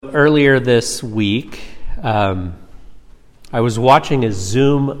earlier this week, I was watching a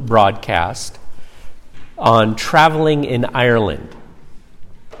Zoom broadcast on traveling in Ireland.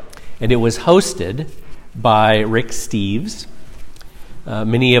 And it was hosted by Rick Steves.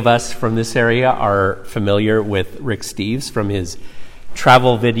 Many of us from this area are familiar with Rick Steves from his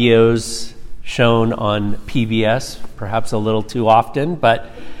travel videos shown on PBS, perhaps a little too often,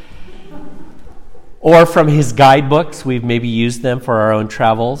 or from his guidebooks. We've maybe used them for our own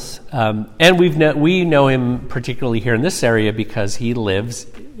travels. And we know him particularly here in this area because he lives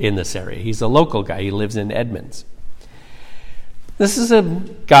in this area. He's a local guy. He lives in Edmonds. This is a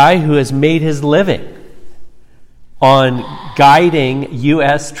guy who has made his living on guiding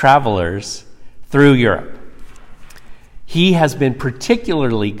U.S. travelers through Europe. He has been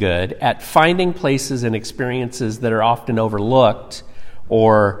particularly good at finding places and experiences that are often overlooked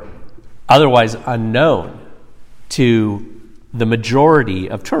or otherwise unknown to the majority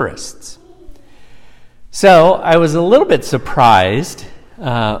of tourists. So I was a little bit surprised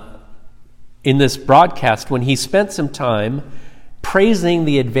in this broadcast when he spent some time praising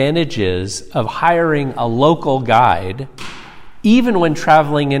the advantages of hiring a local guide, even when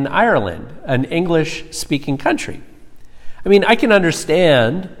traveling in Ireland, an English-speaking country. I mean, I can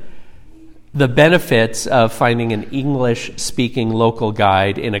understand the benefits of finding an English-speaking local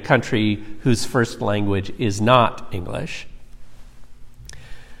guide in a country whose first language is not English.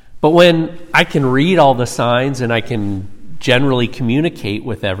 But when I can read all the signs and I can generally communicate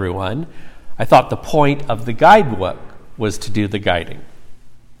with everyone, I thought the point of the guidebook was to do the guiding.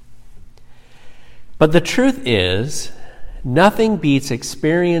 But the truth is, nothing beats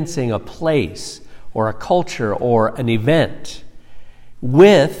experiencing a place or a culture or an event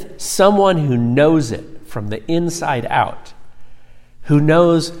with someone who knows it from the inside out, who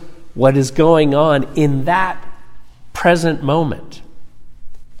knows what is going on in that present moment.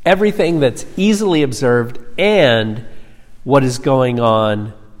 Everything that's easily observed and what is going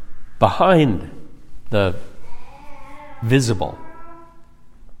on behind the visible.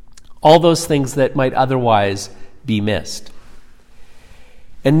 All those things that might otherwise be missed.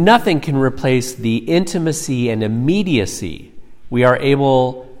 And nothing can replace the intimacy and immediacy we are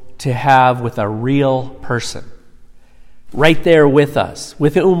able to have with a real person, right there with us,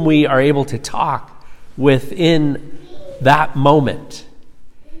 with whom we are able to talk within that moment,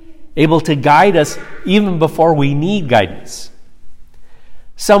 able to guide us even before we need guidance.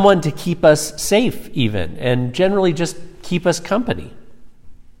 Someone to keep us safe even, and generally just keep us company.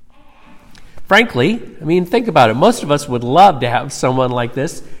 Frankly, I mean, think about it. Most of us would love to have someone like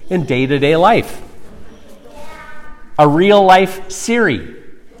this in day-to-day life. A real-life Siri.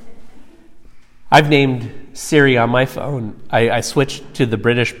 I've named Siri on my phone. I switched to the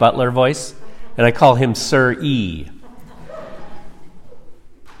British butler voice, and I call him Sir E.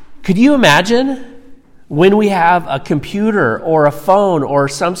 Could you imagine when we have a computer or a phone or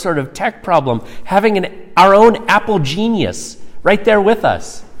some sort of tech problem, having our own Apple genius right there with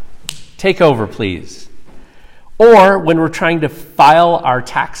us? Take over, please. Or when we're trying to file our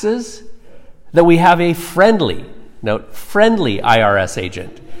taxes, that we have a friendly IRS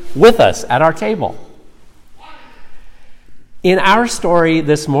agent with us at our table. In our story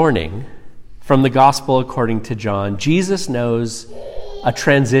this morning, from the Gospel according to John, Jesus knows a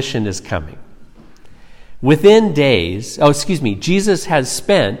transition is coming. Jesus has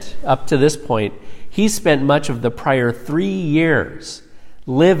spent, up to this point, he's spent much of the prior 3 years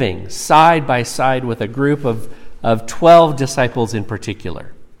living side by side with a group of 12 disciples in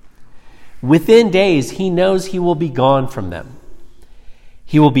particular. Within days, he knows he will be gone from them.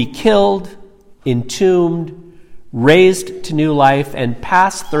 He will be killed, entombed, raised to new life, and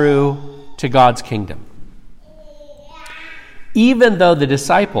pass through to God's kingdom. Even though the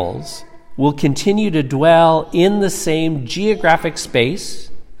disciples will continue to dwell in the same geographic space,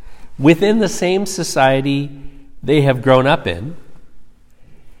 within the same society they have grown up in,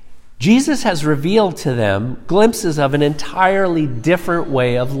 Jesus has revealed to them glimpses of an entirely different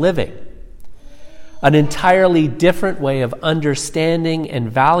way of living, an entirely different way of understanding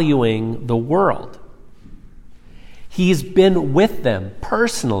and valuing the world. He's been with them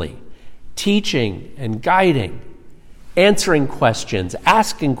personally, teaching and guiding, answering questions,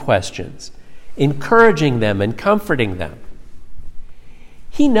 asking questions, encouraging them and comforting them.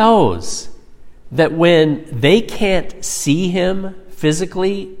 He knows that when they can't see him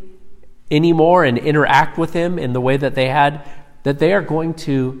physically anymore and interact with him in the way that they had, that they are going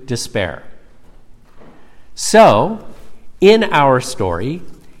to despair. So, in our story,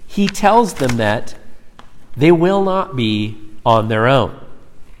 he tells them that they will not be on their own.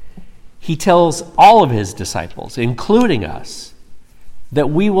 He tells all of his disciples, including us, that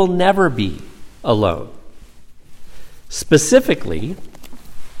we will never be alone. Specifically,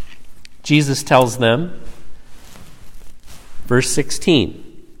 Jesus tells them, verse 16,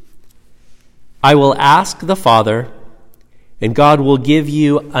 I will ask the Father, and God will give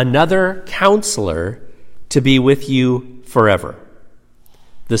you another counselor to be with you forever,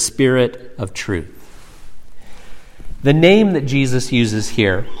 the Spirit of truth. The name that Jesus uses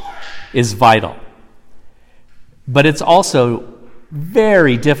here is vital, but it's also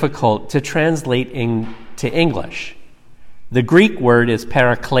very difficult to translate into English. The Greek word is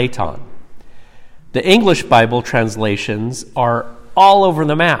parakleton. The English Bible translations are all over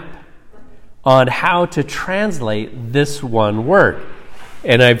the map on how to translate this one word.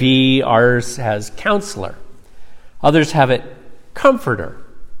 NIV, ours has counselor. Others have it comforter,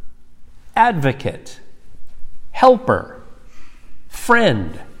 advocate, helper,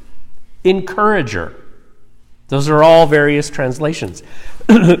 friend, encourager. Those are all various translations.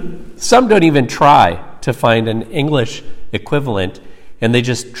 Some don't even try to find an English equivalent, and they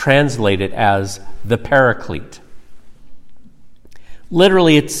just translate it as the Paraclete.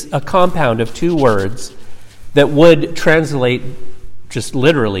 Literally, it's a compound of two words that would translate just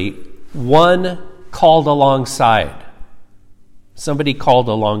literally one called alongside. Somebody called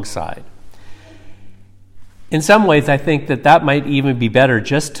alongside. In some ways, I think that might even be better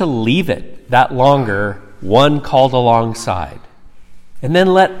just to leave it that longer, one called alongside. And then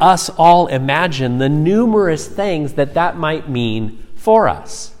let us all imagine the numerous things that might mean for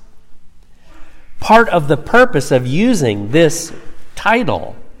us. Part of the purpose of using this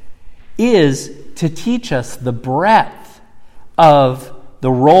title is to teach us the breadth of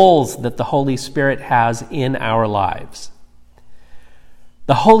the roles that the Holy Spirit has in our lives.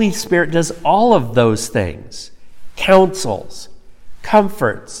 The Holy Spirit does all of those things: counsels,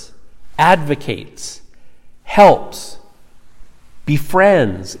 comforts, advocates, helps,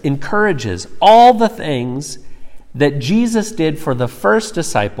 befriends, encourages, all the things that Jesus did for the first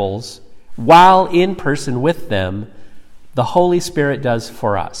disciples while in person with them, the Holy Spirit does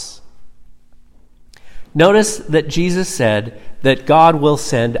for us. Notice that Jesus said that God will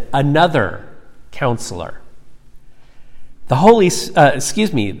send another counselor.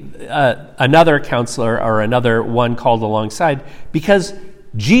 Another counselor, or another one called alongside, because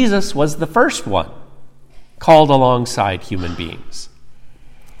Jesus was the first one called alongside human beings.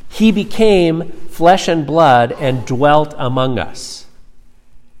 He became flesh and blood and dwelt among us.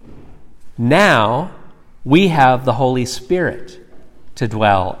 Now we have the Holy Spirit to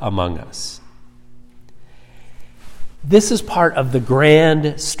dwell among us. This is part of the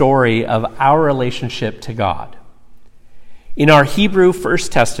grand story of our relationship to God. In our Hebrew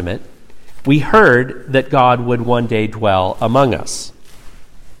First Testament, we heard that God would one day dwell among us.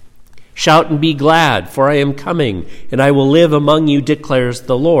 Shout and be glad, for I am coming, and I will live among you, declares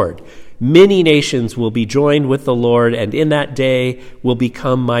the Lord. Many nations will be joined with the Lord, and in that day will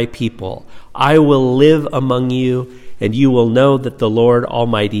become my people. I will live among you, and you will know that the Lord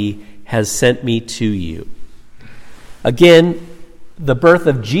Almighty has sent me to you. Again, the birth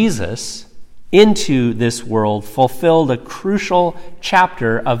of Jesus into this world fulfilled a crucial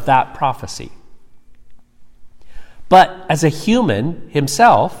chapter of that prophecy. But as a human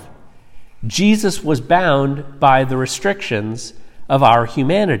himself, Jesus was bound by the restrictions of our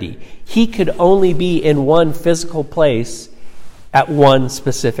humanity. He could only be in one physical place at one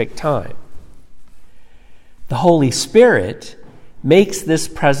specific time. The Holy Spirit makes this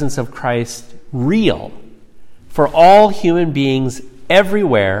presence of Christ real for all human beings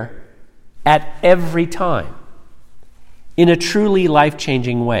everywhere at every time in a truly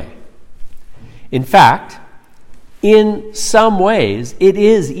life-changing way. In fact, in some ways, it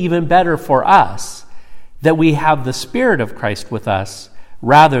is even better for us that we have the Spirit of Christ with us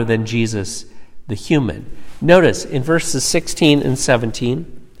rather than Jesus the human. Notice in verses 16 and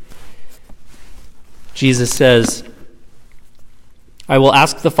 17, Jesus says, I will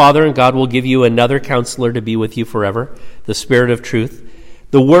ask the Father, and God will give you another counselor to be with you forever, the Spirit of truth.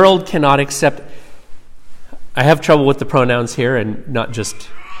 The world cannot accept... I have trouble with the pronouns here, and not just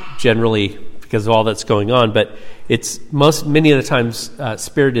generally because of all that's going on, but it's many of the times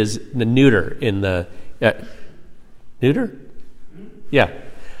Spirit is the neuter in the... neuter? Yeah.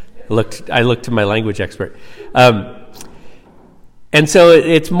 I looked to my language expert. And so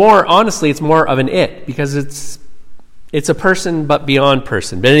it's more of an it, because it's a person but beyond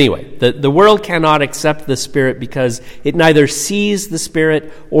person. But anyway, the world cannot accept the Spirit because it neither sees the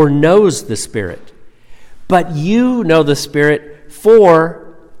Spirit or knows the Spirit. But you know the Spirit,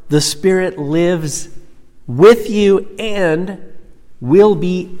 for the Spirit lives with you and will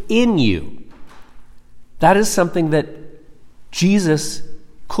be in you. That is something that Jesus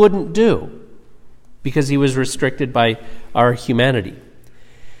couldn't do because he was restricted by our humanity.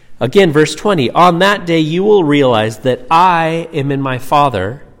 Again, verse 20, on that day you will realize that I am in my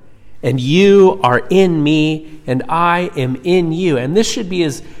Father, and you are in me, and I am in you. And this should be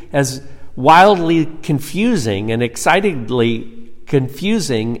as wildly confusing and excitedly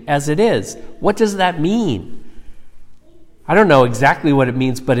confusing as it is. What does that mean? I don't know exactly what it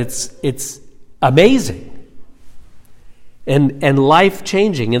means, but it's amazing and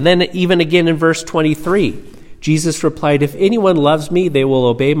life-changing. And then even again in verse 23, Jesus replied, if anyone loves me, they will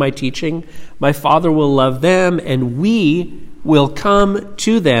obey my teaching. My Father will love them, and we will come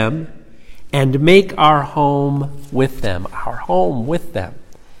to them and make our home with them. Our home with them.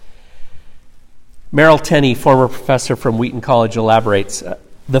 Merrill Tenney, former professor from Wheaton College, elaborates,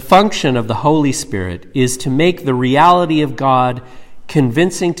 the function of the Holy Spirit is to make the reality of God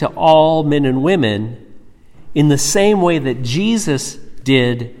convincing to all men and women in the same way that Jesus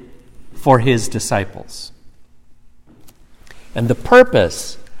did for his disciples. And the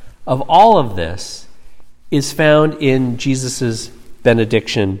purpose of all of this is found in Jesus'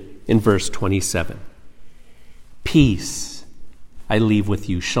 benediction in verse 27. Peace I leave with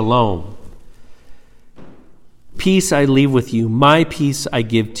you, shalom. Peace I leave with you, my peace I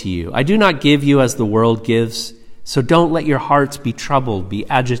give to you. I do not give you as the world gives, so don't let your hearts be troubled, be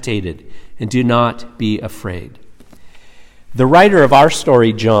agitated, and do not be afraid. The writer of our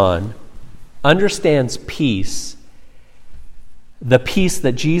story, John, understands peace, the peace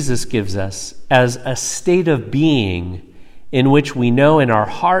that Jesus gives us, as a state of being in which we know in our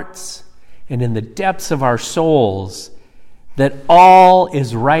hearts and in the depths of our souls that all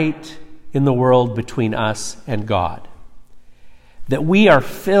is right in the world between us and God. That we are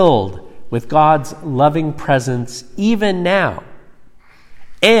filled with God's loving presence even now,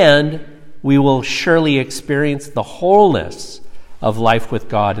 and we will surely experience the wholeness of life with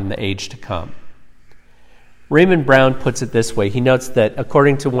God in the age to come. Raymond Brown puts it this way. He notes that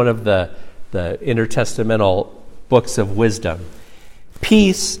according to one of the intertestamental books of wisdom,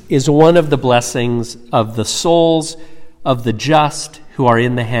 peace is one of the blessings of the souls of the just who are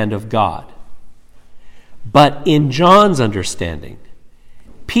in the hand of God. But in John's understanding,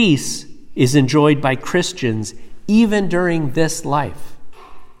 peace is enjoyed by Christians even during this life.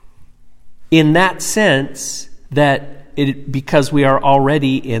 In that sense, because we are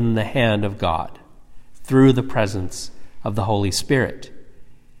already in the hand of God through the presence of the Holy Spirit.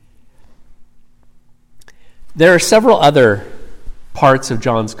 There are several other parts of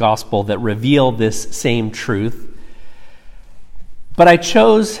John's gospel that reveal this same truth, but I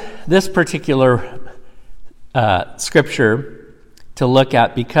chose this particular scripture to look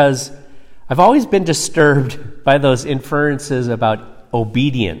at because I've always been disturbed by those inferences about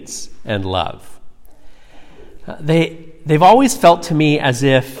obedience and love. They've always felt to me as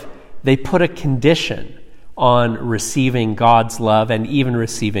if they put a condition on receiving God's love and even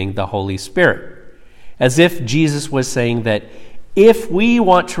receiving the Holy Spirit. As if Jesus was saying that if we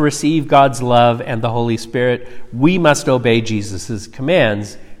want to receive God's love and the Holy Spirit, we must obey Jesus'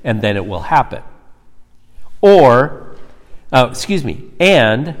 commands, and then it will happen. And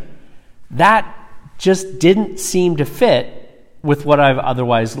that just didn't seem to fit with what I've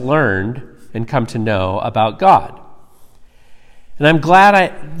otherwise learned and come to know about God. And I'm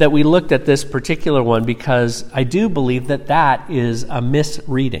glad that we looked at this particular one because I do believe that is a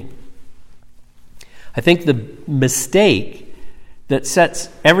misreading. I think the mistake that sets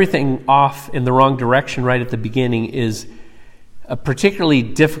everything off in the wrong direction right at the beginning is a particularly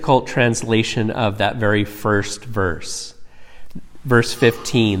difficult translation of that very first verse. Verse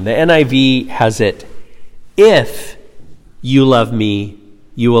 15. The NIV has it, if you love me,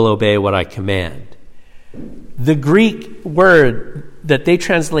 you will obey what I command. The Greek word that they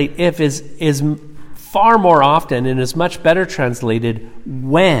translate if is far more often and is much better translated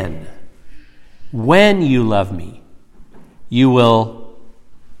when. When you love me, you will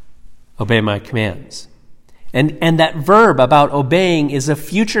obey my commands. And that verb about obeying is a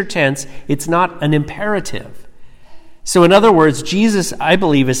future tense. It's not an imperative. So in other words, Jesus, I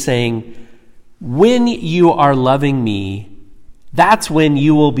believe, is saying, when you are loving me, that's when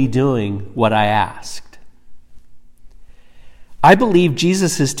you will be doing what I asked. I believe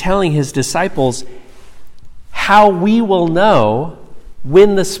Jesus is telling his disciples how we will know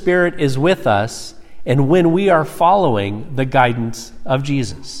when the Spirit is with us and when we are following the guidance of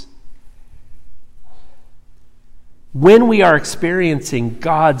Jesus. When we are experiencing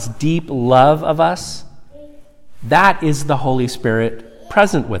God's deep love of us, that is the Holy Spirit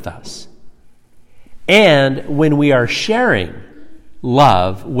present with us. And when we are sharing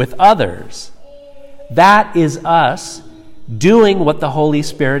love with others, that is us doing what the Holy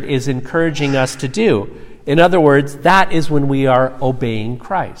Spirit is encouraging us to do. In other words, that is when we are obeying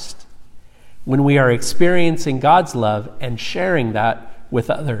Christ, when we are experiencing God's love and sharing that with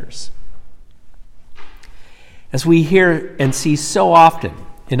others. As we hear and see so often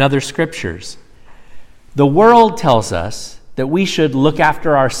in other scriptures, the world tells us that we should look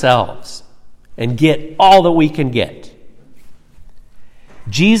after ourselves and get all that we can get.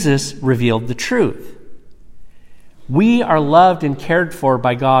 Jesus revealed the truth. We are loved and cared for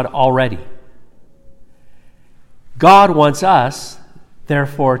by God already. God wants us,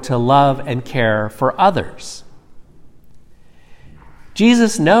 therefore, to love and care for others.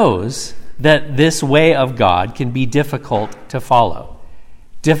 Jesus knows that this way of God can be difficult to follow,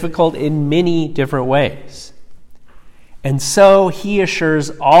 difficult in many different ways. And so he assures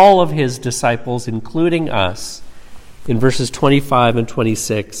all of his disciples, including us, in verses 25 and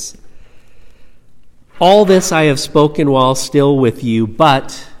 26, "All this I have spoken while still with you,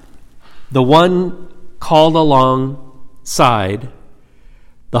 but the one called alongside,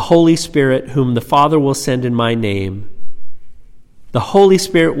 the Holy Spirit, whom the Father will send in my name, the Holy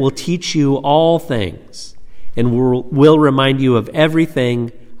Spirit will teach you all things and will remind you of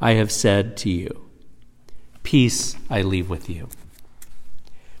everything I have said to you. Peace I leave with you."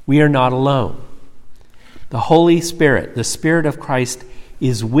 We are not alone. The Holy Spirit, the Spirit of Christ,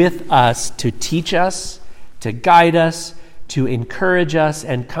 is with us to teach us, to guide us, to encourage us,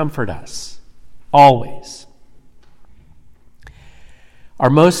 and comfort us, always. Our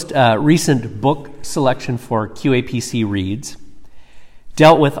most recent book selection for QAPC Reads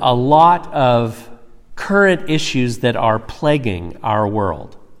dealt with a lot of current issues that are plaguing our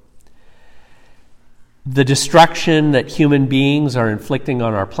world. The destruction that human beings are inflicting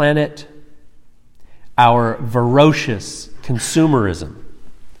on our planet, our ferocious consumerism,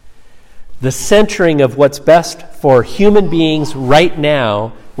 the centering of what's best for human beings right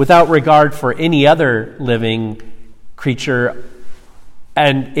now without regard for any other living creature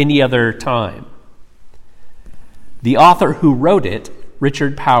and any other time. The author who wrote it,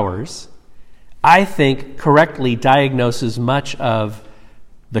 Richard Powers, I think correctly diagnoses much of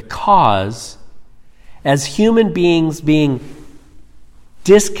the cause as human beings being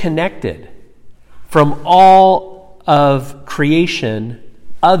disconnected from all of creation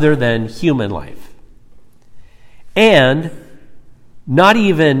other than human life, and not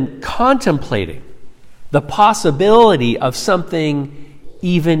even contemplating the possibility of something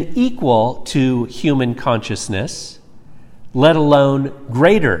even equal to human consciousness, let alone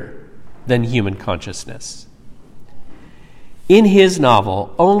greater than human consciousness. In his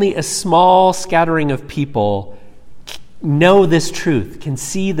novel, only a small scattering of people know this truth, can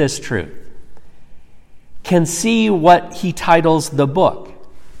see this truth, can see what he titles the book,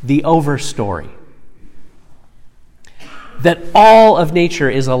 The Overstory. That all of nature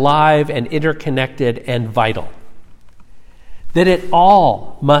is alive and interconnected and vital. That it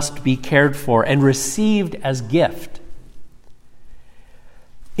all must be cared for and received as gift.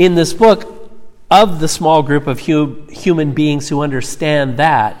 In this book, of the small group of human beings who understand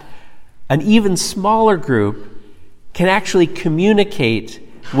that, an even smaller group can actually communicate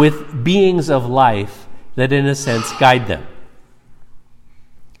with beings of life that, in a sense, guide them.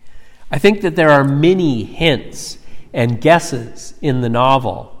 I think that there are many hints and guesses in the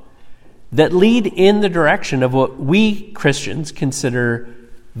novel that lead in the direction of what we Christians consider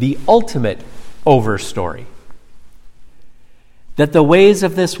the ultimate overstory. That the ways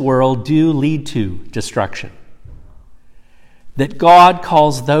of this world do lead to destruction. That God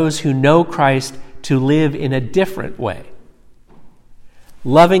calls those who know Christ to live in a different way,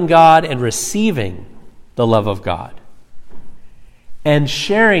 loving God and receiving the love of God, and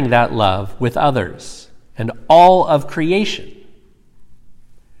sharing that love with others and all of creation.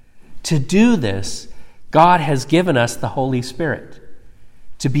 To do this, God has given us the Holy Spirit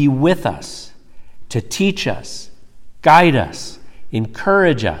to be with us, to teach us, guide us,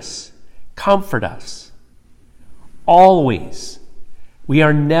 encourage us, comfort us. Always. We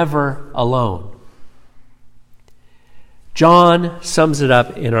are never alone. John sums it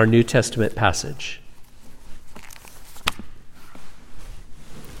up in our New Testament passage.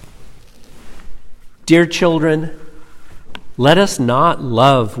 Dear children, let us not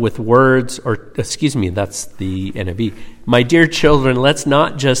love with words, that's the NIV. My dear children, let's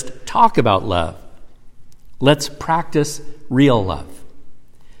not just talk about love. Let's practice real love.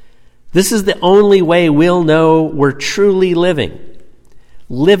 This is the only way we'll know we're truly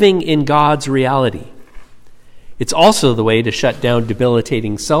living in God's reality. It's also the way to shut down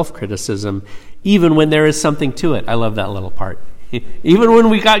debilitating self-criticism, even when there is something to it. I love that little part. Even when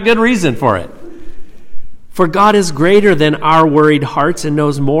we got good reason for it. For God is greater than our worried hearts and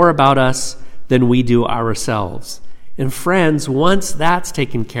knows more about us than we do ourselves. And friends, once that's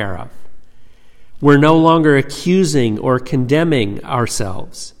taken care of, we're no longer accusing or condemning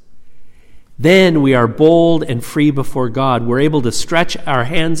ourselves. Then we are bold and free before God. We're able to stretch our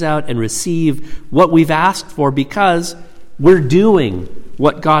hands out and receive what we've asked for because we're doing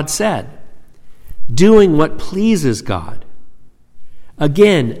what God said, doing what pleases God.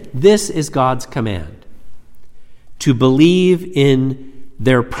 Again, this is God's command, to believe in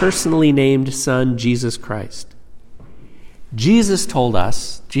their personally named Son, Jesus Christ. Jesus told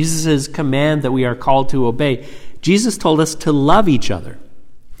us, Jesus' command that we are called to obey, Jesus told us to love each other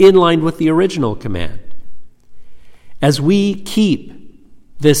in line with the original command. As we keep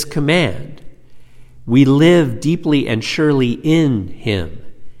this command, we live deeply and surely in him,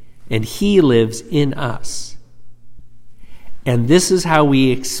 and he lives in us. And this is how we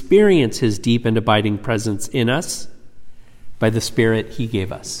experience his deep and abiding presence in us, by the Spirit he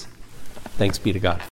gave us. Thanks be to God.